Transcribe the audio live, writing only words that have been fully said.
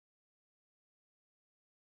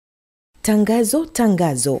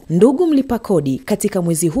Tangazo. Ndugu mlipa kodi, katika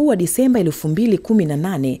mwezi huu wa Disemba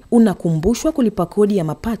 2018 unakumbushwa kulipa kodi ya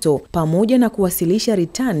mapato pamoja na kuwasilisha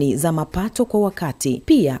ritani za mapato kwa wakati.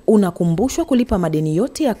 Pia unakumbushwa kulipa madeni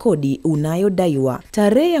yote ya kodi unayodaiwa.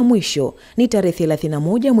 Tarehe ya mwisho ni tarehe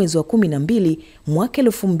 31 mwezi wa 12 mwaka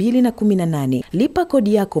 2018. Lipa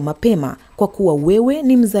kodi yako mapema kwa kuwa wewe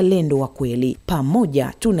ni mzalendo wa kweli.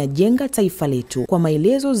 Pamoja tunajenga taifa letu. Kwa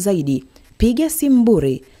maelezo zaidi piga simu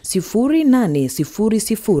bure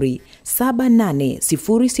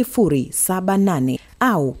 0800780078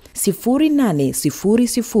 au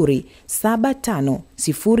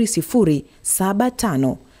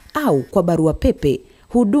 0800750075 au kwa barua pepe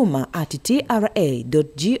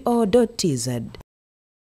huduma@tra.go.tz.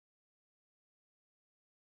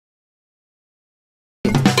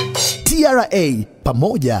 TRA,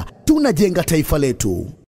 pamoja tunajenga taifa letu.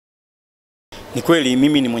 Ni kweli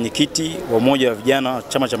mimi ni mwenyekiti wa umoja wa vijana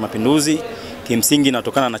Chama cha Mapinduzi. Kimsingi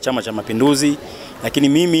natokana na Chama cha Mapinduzi, lakini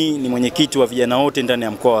mimi ni mwenyekiti wa vijana wote ndani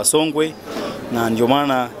ya mkoa wa Songwe, na ndio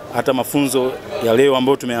maana hata mafunzo ya leo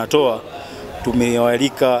ambayo tumeyatoa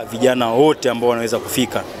tumewaalika vijana wote ambao wanaweza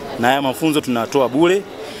kufika. Na haya mafunzo tunatoa bure.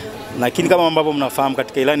 Lakini kama ambavyo mnafahamu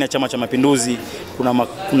katika ilani ya Chama cha Mapinduzi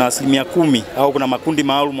kuna asilimia 10 au kuna makundi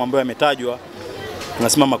maalum ambayo yametajwa.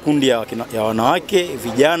 Tunasema makundi ya wanawake,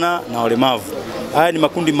 vijana na walemavu. Haya ni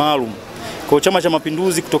makundi maalum. Kwa Chama cha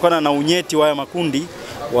Mapinduzi kutokana na unyeti wa haya makundi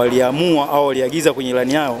waliamua au waliagiza kwenye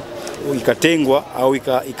ilani yao ikatengwa au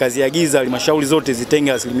ikaziagiza halmashauri zote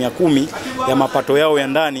zitenge asilimia 10 ya mapato yao ya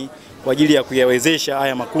ndani kwa ajili ya kuyawezesha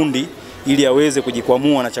haya makundi ili yaweze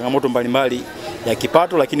kujikwamua na changamoto mbalimbali ya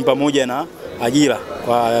kipato, lakini pamoja na ajira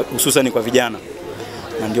kwa hususan kwa vijana.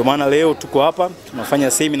 Na ndio maana leo tuko hapa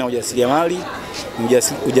tunafanya semina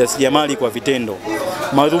ujasiriamali kwa vitendo.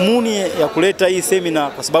 Madhumuni ya kuleta hii semina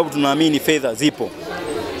kwa sababu tunaamini fedha zipo.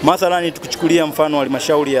 Mathalani tukichukulia mfano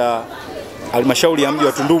halmashauri ya mji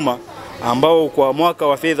wa Tunduma ambao kwa mwaka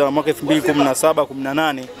wa fedha wa mwaka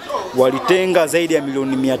 2017-18 walitenga zaidi ya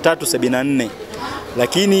milioni 374.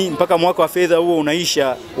 Lakini mpaka mwaka wa fedha huo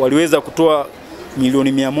unaisha waliweza kutoa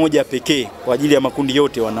milioni 100 pekee kwa ajili ya makundi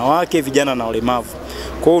yote, wanawake, vijana na walemavu.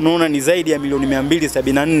 Kwa hiyo unaona ni zaidi ya milioni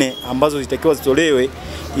 274 ambazo zitakiwa zitolewe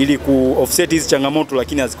ili ku-offset hizi changamoto,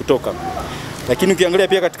 lakini hazikutoka. Lakini ukiangalia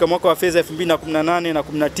pia katika mwaka wa fedha 2018 na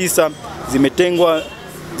 19 zimetengwa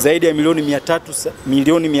zaidi ya milioni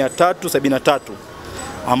 373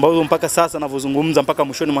 ambazo mpaka sasa ninavyozungumza mpaka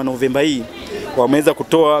mwishoni mwa Novemba hii wameweza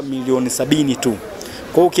kutoa milioni 70 tu.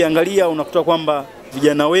 Kwa hiyo ukiangalia unakuta kwamba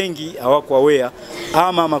vijana wengi hawako aware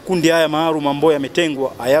ama makundi haya maalum ambayo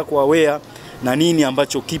yametengwa hayako aware na nini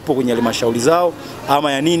ambacho kipo kwenye halmashauri zao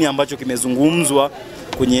ama ya nini ambacho kimezungumzwa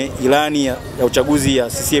kwenye ilani ya uchaguzi ya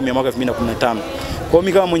CCM ya mwaka 2015. Kwa hiyo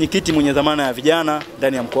mimi kama mwenyekiti mwenye dhamana ya vijana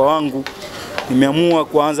ndani ya mkoa wangu nimeamua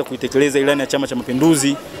kuanza kuitekeleza ilani ya Chama cha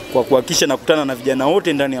Mapinduzi kwa kuhakikisha nakutana na vijana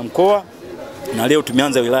wote ndani ya mkoa. Na leo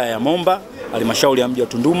tumeanza wilaya ya Momba, halmashauri ya mji wa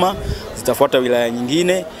Tunduma, zitafuata wilaya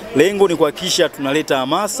nyingine. Lengo ni kuhakikisha tunaleta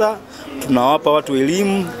hamasa, tunawapa watu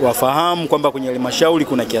elimu, wafahamu kwamba kwenye halmashauri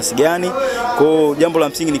kuna kiasi gani. Kwa hiyo jambo la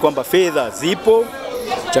msingi ni kwamba fedha zipo.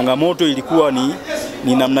 Changamoto ilikuwa ni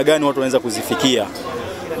namna gani watu wanaweza kuzifikia.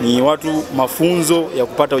 Ni watu mafunzo ya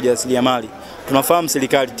kupata ujasiriamali. Tunafahamu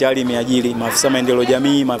serikali tayari imeajiri maafisa maendeleo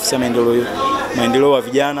jamii, maafisa maendeleo wa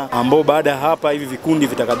vijana ambao baada hapa hivi vikundi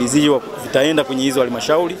vitakabidhiwa, vitaenda kwenye hizo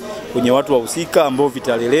halmashauri, kwenye watu wahusika ambao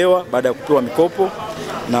vitalelewa baada ya kupewa mikopo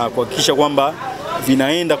na kuhakikisha kwamba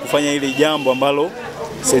vinaenda kufanya ile jambo ambalo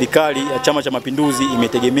serikali ya Chama cha Mapinduzi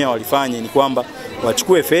imetegemea walifanye, ni kwamba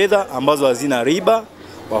wachukue fedha ambazo hazina riba,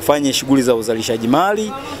 wafanye shughuli za uzalishaji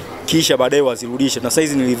mali, kisha baadaye wazirudishe. Na sasa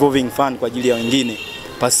hizi ni revolving fund kwa ajili ya wengine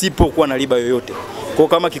pasipo kuwa na riba yoyote. Kwa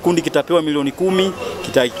kama kikundi kitapewa milioni 10,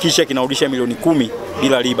 kitahakikisha kinarudisha milioni 10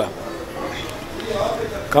 bila riba.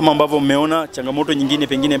 Kama ambavyo mmeona, changamoto nyingine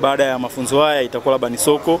pengine baada ya mafunzo haya itakuwa labda ni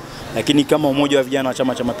soko, lakini kama umoja wa vijana wa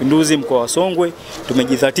Chama cha Mapinduzi mkoa wa Songwe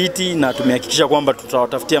tumejidhatiti na tumehakikisha kwamba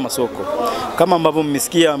tutawatafutia masoko. Kama ambavyo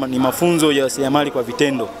mmesikia ni mafunzo ya ujasiriamali kwa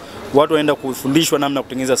vitendo. Watu waenda kufundishwa namna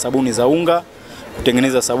kutengeneza sabuni za unga,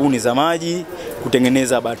 kutengeneza sabuni za maji,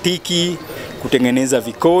 kutengeneza batiki, kutengeneza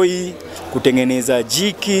vikoi, kutengeneza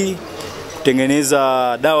jiki,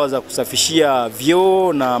 kutengeneza dawa za kusafishia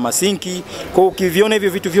vyoo na masinki. Kwa ukiviona hivyo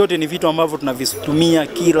vitu vyote ni vitu ambavyo tunavitumia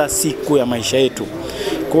kila siku ya maisha yetu.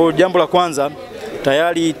 Kwa jambo la kwanza,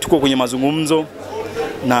 tayari tuko kwenye mazungumzo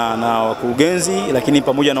na wakurugenzi, lakini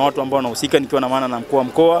pamoja na watu ambao wanahusika, nikiwa na maana na mkuu wa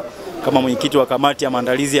mkoa kama mwenyekiti wa kamati ya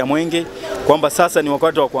maandalizi ya Mwenge, kwamba sasa ni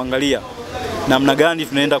wakati wa kuangalia namna gani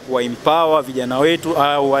tunaenda kuwaempower vijana wetu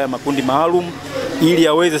au haya makundi maalum ili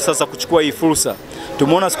aweze sasa kuchukua hii fursa.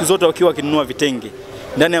 tumeona siku zote wakiwa wakinunua vitenge.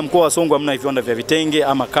 Ndani ya mkoa wa Songwe hamna viwanda vya vitenge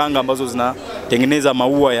ama kanga ambazo zinatengeneza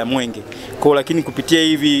maua ya mwenge. Lakini kupitia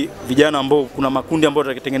hivi vijana ambao kuna makundi ambao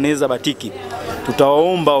watatengeneza batiki,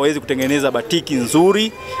 tutawaomba waweze kutengeneza batiki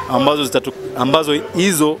nzuri ambazo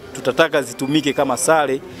hizo tutataka zitumike kama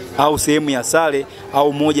sare au sehemu ya sare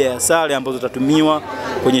au moja ya sare ambazo zitatumiwa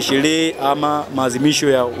kwenye sherehe ama maadhimisho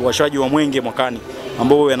ya uwashaji wa mwenge mwakani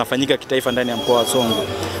ambao yanafanyika kitaifa ndani ya mkoa wa Songwe.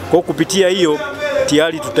 Kupitia hiyo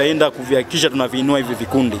tayari tutaenda kuvihakikisha tunaviinua hivi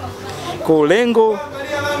vikundi.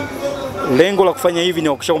 Lengo la kufanya hivi ni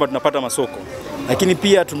kuhakikisha kwamba tunapata masoko. Lakini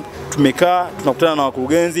pia tumekaa tunakutana na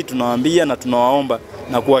wakurugenzi, tunawaambia na tunawaomba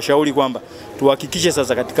na kuwashauri kwamba tuhakikishe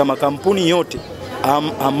sasa katika makampuni yote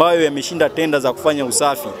ambayo yameshinda tenda za kufanya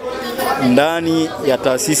usafi ndani ya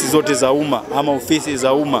taasisi zote za umma ama ofisi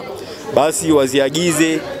za umma, basi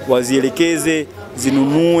waziagize, wazielekeze,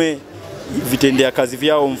 zinunue vitendea kazi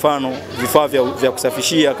vyao, mfano vifaa vya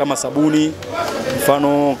kusafishia kama sabuni,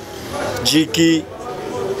 mfano jiki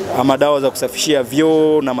ama dawa za kusafishia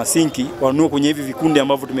vyoo na masinki, wanunue kwenye hivi vikundi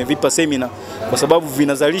ambavyo tumevipa semina, kwa sababu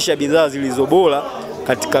vinazalisha bidhaa zilizobora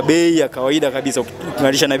katika bei ya kawaida kabisa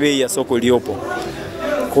ukilinganisha na bei ya soko iliyopo.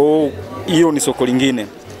 Hiyo ni soko lingine.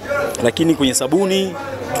 Lakini kwenye sabuni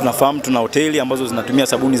tunafahamu tuna hoteli ambazo zinatumia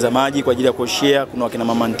sabuni za maji kwa ajili ya kuoshea, kuna wakina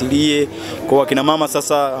mama ntilie. Wakina mama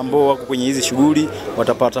sasa ambao wako kwenye hizi shughuli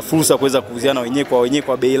watapata fursa kuweza kuuziana wenyewe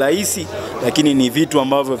kwa bei rahisi, lakini ni vitu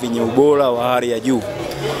ambavyo vyenye ubora wa hali ya juu.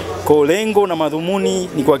 Lengo na madhumuni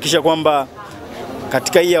ni kuhakikisha kwamba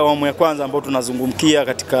katika hii awamu ya kwanza ambao tunazungumkia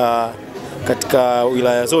katika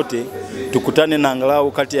wilaya zote, tukutane na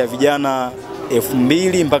angalau kati ya vijana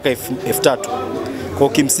 2000 mpaka 3000.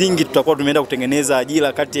 Kimsingi tutakuwa tumeenda kutengeneza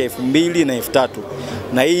ajira kati ya 2000 na 3000.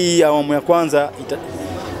 Na hii awamu ya kwanza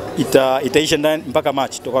itaisha ndani mpaka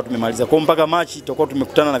Machi, tutakuwa tumemaliza. Mpaka Machi tutakuwa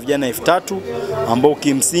tumekutana na vijana 3000 ambao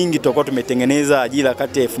kimsingi tutakuwa tumetengeneza ajira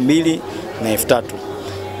kati ya 2000 na 3000.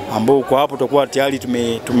 Ambao kwa hapo tutakuwa tayari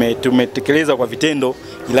tumetekeleza kwa vitendo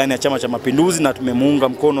ilani ya Chama cha Mapinduzi na tumemuunga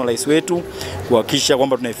mkono rais wetu kuhakikisha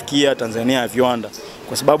kwamba tunaifikia Tanzania ya viwanda.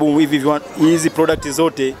 Kwa sababu hizi product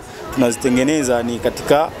zote tunazitengeneza ni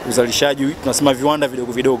katika uzalishaji, tunasema viwanda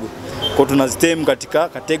vidogo vidogo. Tunazitem katika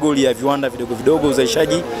kategori ya viwanda vidogo vidogo,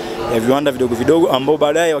 uzalishaji ya viwanda vidogo vidogo ambao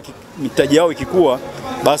baadaye mitaji yao ikikua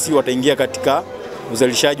basi wataingia katika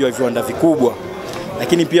uzalishaji wa viwanda vikubwa.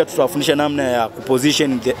 Lakini pia tutawafundisha namna ya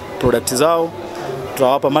kuposition the product zao,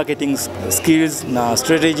 tutawapa marketing skills na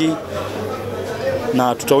strategy,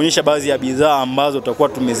 na tutaonyesha baadhi ya bidhaa ambazo tutakuwa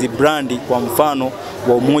tumezibrandi kwa mfano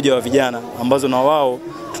wa umoja wa vijana, ambazo na wao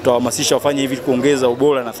tutawahamasisha wafanye hivi kuongeza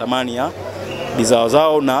ubora na thamani ya bidhaa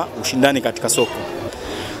zao na ushindani katika soko.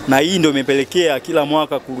 Na hii ndio imepelekea kila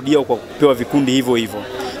mwaka kurudia kwa kupewa vikundi hivyo hivyo.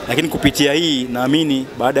 Lakini kupitia hii naamini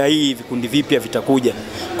baada ya hii vikundi vipya vitakuja.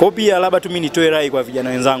 Pia labda tu mimi nitoe rai kwa vijana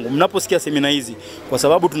wenzangu, mnaposikia semina hizi, kwa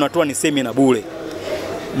sababu tunatoa ni semina bure,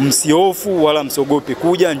 msihofu wala msiogope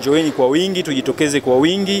kuja, njoeni kwa wingi, tujitokeze kwa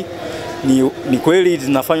wingi. Ni kweli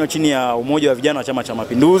zinafanywa chini ya umoja wa vijana wa Chama cha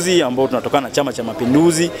Mapinduzi ambao tunatokana na Chama cha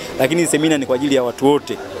Mapinduzi, lakini semina ni kwa ajili ya watu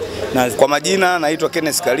wote. Kwa majina naitwa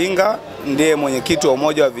Kenneth Kalinga, ndiye mwenyekiti wa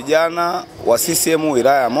umoja wa vijana wa CCM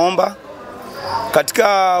wilaya ya Momba.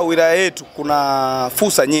 Katika wilaya yetu kuna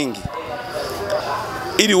fursa nyingi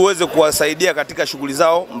ili uweze kuwasaidia katika shughuli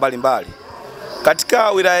zao mbalimbali.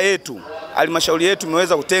 Katika wilaya yetu, halmashauri yetu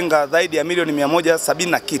imeweza kutenga zaidi ya milioni 170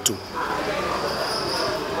 na kitu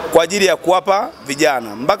kwa ajili ya kuwapa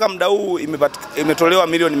vijana. Mpaka muda huu imetolewa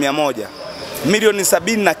milioni 100. Milioni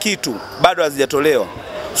 70 na kitu bado hazijatolewa.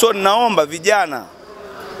 Ninaomba vijana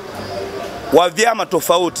wa vyama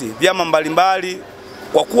tofauti, vyama mbalimbali,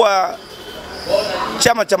 kwa kuwa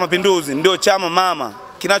Chama cha Mapinduzi ndio chama mama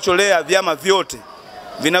kinacholea vyama vyote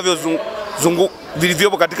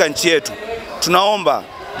vilivyopo katika nchi yetu. Tunaomba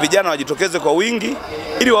vijana wajitokeze kwa wingi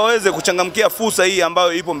ili waweze kuchangamkia fursa hii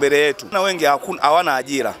ambayo ipo mbele yetu. Na wengi hawana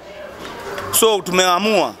ajira.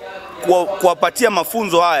 Tumeamua kuwapatia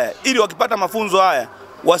mafunzo haya ili wakipata mafunzo haya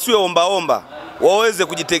wasiwe omba, waweze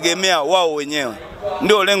kujitegemea wao wenyewe.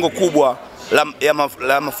 Ndio lengo kubwa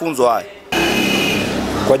la mafunzo haya.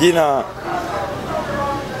 Kwa jina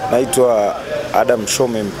naitwa Adam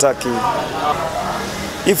Shome Mtaki.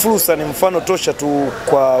 Hii fursa ni mfano tosha tu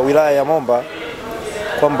kwa wilaya ya Momba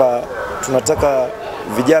kwamba tunataka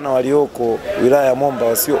vijana walioko wilaya ya Momba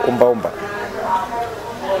wasio omba.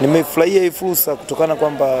 Nimefurahia hii fursa kutokana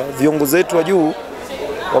kwamba viongozi wetu wa juu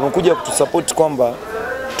wamekuja kutusupport kwamba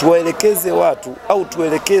tuwaelekeze watu au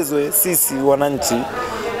tuelekezwe sisi wananchi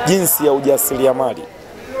jinsi ya ujasiriamali.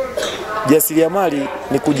 Ujasiriamali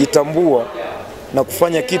ni kujitambua na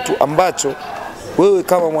kufanya kitu ambacho wewe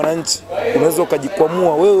kama mwananchi unaweza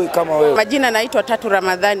ukajikwamua wewe kama wewe. Majina naitwa Tatu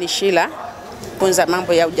Ramadhani Shila, funza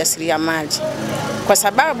mambo ya ujasiriamali. Kwa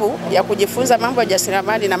sababu ya kujifunza mambo ya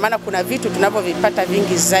ujasiriamali, na maana kuna vitu tunavyovipata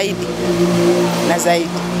vingi zaidi na zaidi,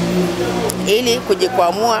 ili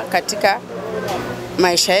kujikwamua katika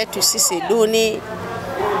maisha yetu sisi duni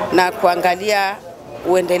na kuangalia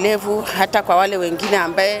uendelevu hata kwa wale wengine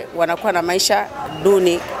ambaye wanakuwa na maisha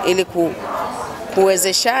duni, ili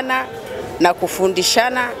kuwezeshana na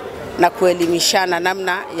kufundishana na kuelimishana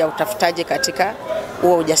namna ya utafutaji katika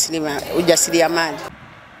huo ujasiriamali.